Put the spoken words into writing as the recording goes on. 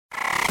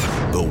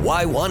The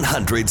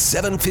Y100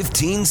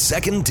 715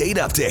 second date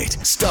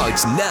update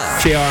starts now.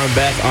 JR and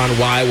Beth on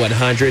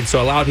Y100.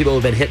 So a lot of people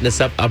have been hitting us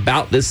up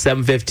about this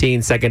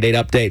 715 second date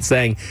update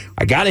saying,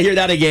 I got to hear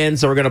that again,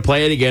 so we're going to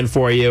play it again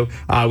for you.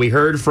 We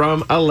heard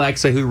from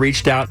Alexa, who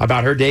reached out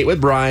about her date with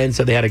Brian,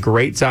 so they had a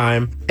great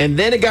time. And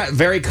then it got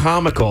very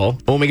comical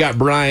when we got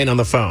Brian on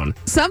the phone.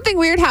 Something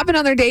weird happened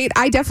on their date.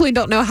 I definitely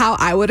don't know how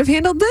I would have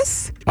handled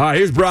this. All right,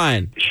 here's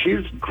Brian.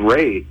 She's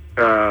great.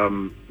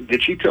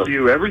 Did she tell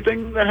you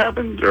everything that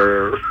happened,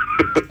 or?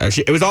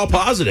 It was all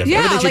positive.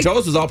 Yeah, Everything she told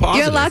us was all positive.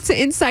 You had lots of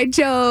inside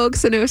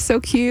jokes, and it was so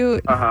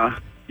cute.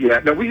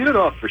 Yeah, no, we hit it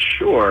off for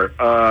sure.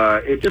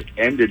 It just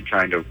ended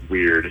kind of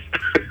weird.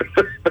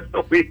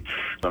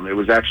 It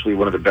was actually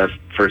one of the best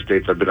first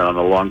dates I've been on in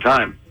a long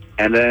time.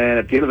 And then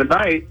at the end of the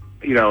night,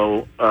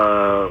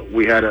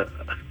 we had a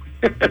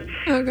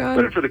Oh, God.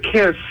 went in for the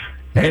kiss.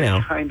 Hey,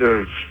 now. Kind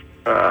of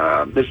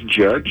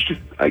misjudged,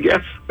 I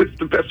guess is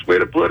the best way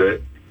to put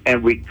it.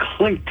 And we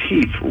clinked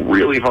teeth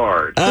really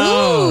hard.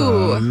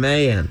 Oh, Ooh.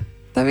 man.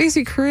 That makes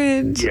me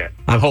cringe. Yeah.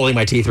 I'm holding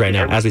my teeth right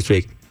now as we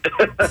speak.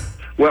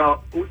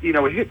 Well, we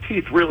hit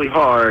teeth really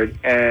hard,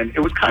 and it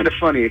was kind of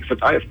funny,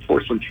 except I have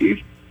porcelain teeth.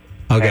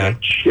 Okay. And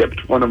it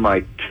chipped one of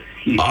my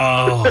teeth.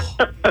 Oh.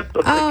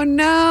 Oh,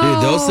 no.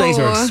 Dude, those things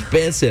are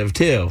expensive,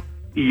 too.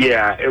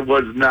 Yeah, it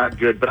was not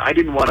good, but I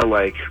didn't want to,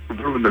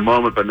 ruin the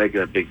moment by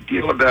making a big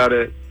deal about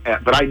it.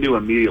 But I knew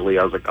immediately.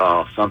 I was like,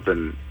 oh,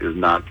 something is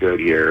not good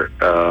here.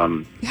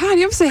 God,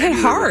 you have to hit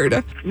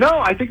hard. No,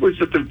 I think it was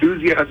just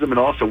enthusiasm, and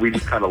also we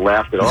just kind of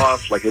laughed it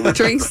off. Like it was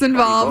Drinks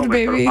involved,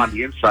 moment, maybe. On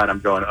the inside, I'm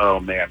going, oh,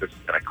 man, this is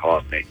going to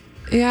cost me.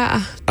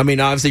 Yeah. I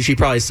mean, obviously, she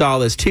probably saw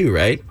this, too,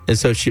 right? And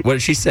so what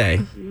did she say?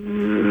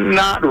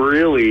 Not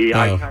really. Oh.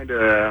 I kind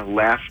of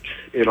laughed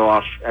it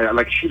off.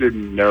 Like she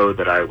didn't know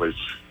that I was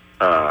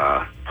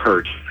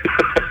hurt.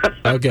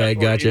 Okay,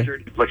 gotcha.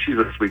 Like she's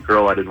a sweet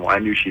girl. I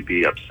knew she'd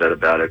be upset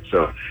about it.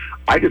 So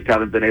I just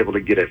haven't been able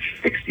to get it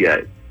fixed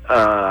yet.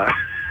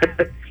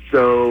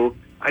 So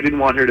I didn't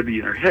want her to be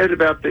in her head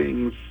about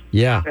things.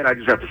 Yeah. And I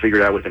just have to figure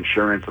it out with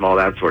insurance and all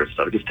that sort of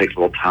stuff. It just takes a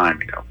little time,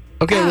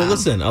 Okay, well,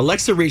 listen,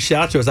 Alexa reached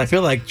out to us. I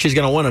feel like she's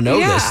going to want to know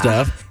this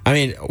stuff. I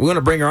mean, we want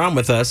to bring her on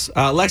with us.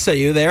 Alexa,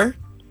 you there?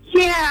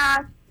 Yeah,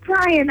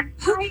 Brian,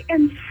 I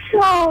am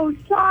so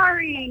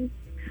sorry.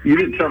 You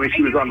didn't tell me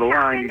she was on the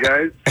line, you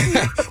guys.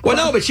 Well,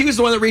 no, but she was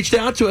the one that reached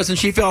out to us, and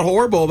she felt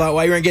horrible about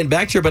why you weren't getting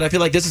back to her. But I feel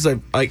like this is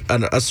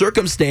a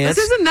circumstance.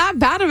 This isn't that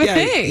bad of a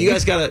thing. You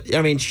guys got to,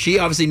 I mean, she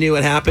obviously knew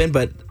what happened,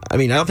 but, I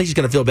mean, I don't think she's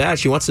going to feel bad.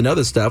 She wants to know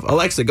this stuff.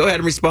 Alexa, go ahead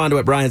and respond to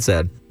what Brian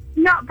said.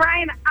 No,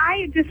 Brian,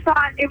 I just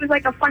thought it was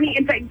like a funny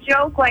inside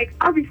joke, like,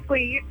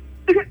 obviously,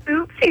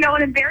 oops,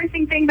 an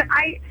embarrassing thing, but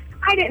I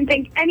didn't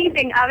think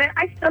anything of it.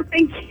 I still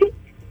think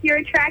you're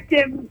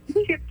attractive,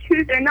 chipped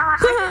tooth or not.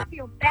 I just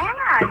feel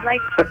bad. Like,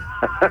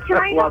 can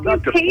I help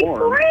you pay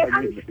for it?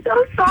 I'm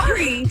so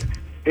sorry.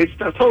 It's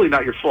totally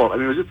not your fault. I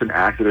mean, it was just an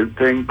accident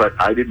thing, but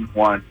I didn't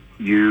want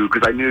you,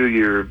 because I knew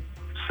you're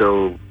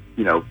so,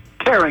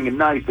 caring and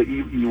nice that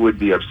you would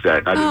be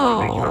upset. I didn't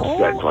want to make you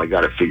upset until I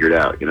got it figured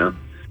out,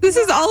 This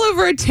is all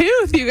over a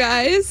tooth, you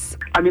guys.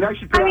 I mean, I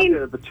should put out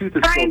there, the tooth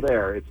is still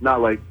there. It's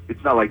not like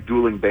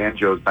dueling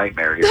banjos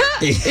nightmare here.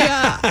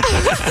 Yeah.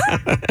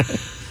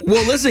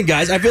 Well, listen,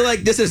 guys. I feel like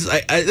this is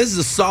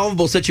a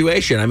solvable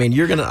situation. I mean,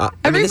 you're gonna.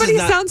 Everybody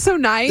sounds so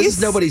nice. This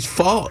is nobody's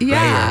fault.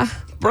 Yeah. Right here.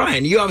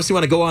 Brian, you obviously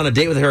want to go on a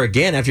date with her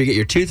again after you get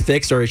your tooth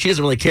fixed, or she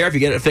doesn't really care if you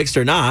get it fixed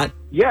or not.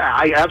 Yeah,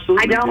 I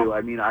absolutely I know. do.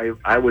 I mean,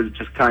 I was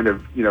just kind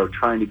of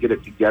trying to get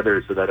it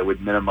together so that it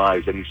would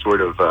minimize any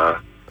sort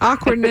of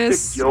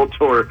Awkwardness. guilt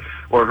or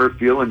her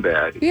feeling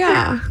bad.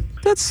 Yeah.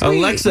 That's sweet.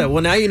 Alexa,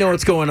 well, now you know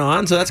what's going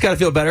on, so that's got to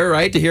feel better,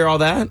 right, to hear all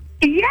that?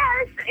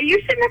 Yes, you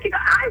shouldn't have to go.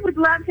 I would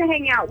love to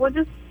hang out. We'll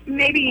just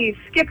maybe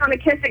skip on the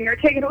kissing or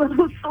take it a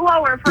little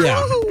slower.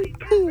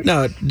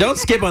 No, don't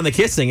skip on the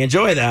kissing.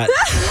 Enjoy that.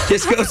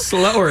 Just go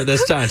slower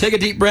this time. Take a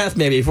deep breath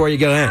maybe before you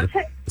go in.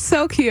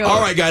 So cute.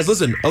 All right, guys,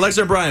 listen.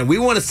 Alexa and Brian, we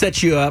want to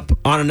set you up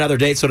on another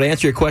date. So to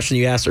answer your question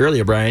you asked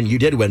earlier, Brian, you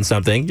did win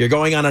something. You're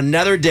going on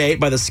another date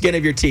by the skin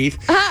of your teeth.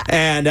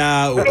 And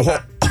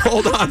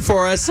hold on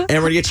for us, and we're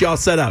going to get you all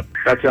set up.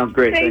 That sounds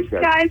great. Thanks,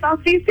 guys.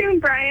 I'll see you soon,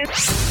 Brian.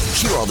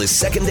 Hear all the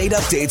second date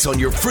updates on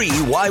your free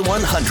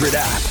Y100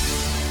 app.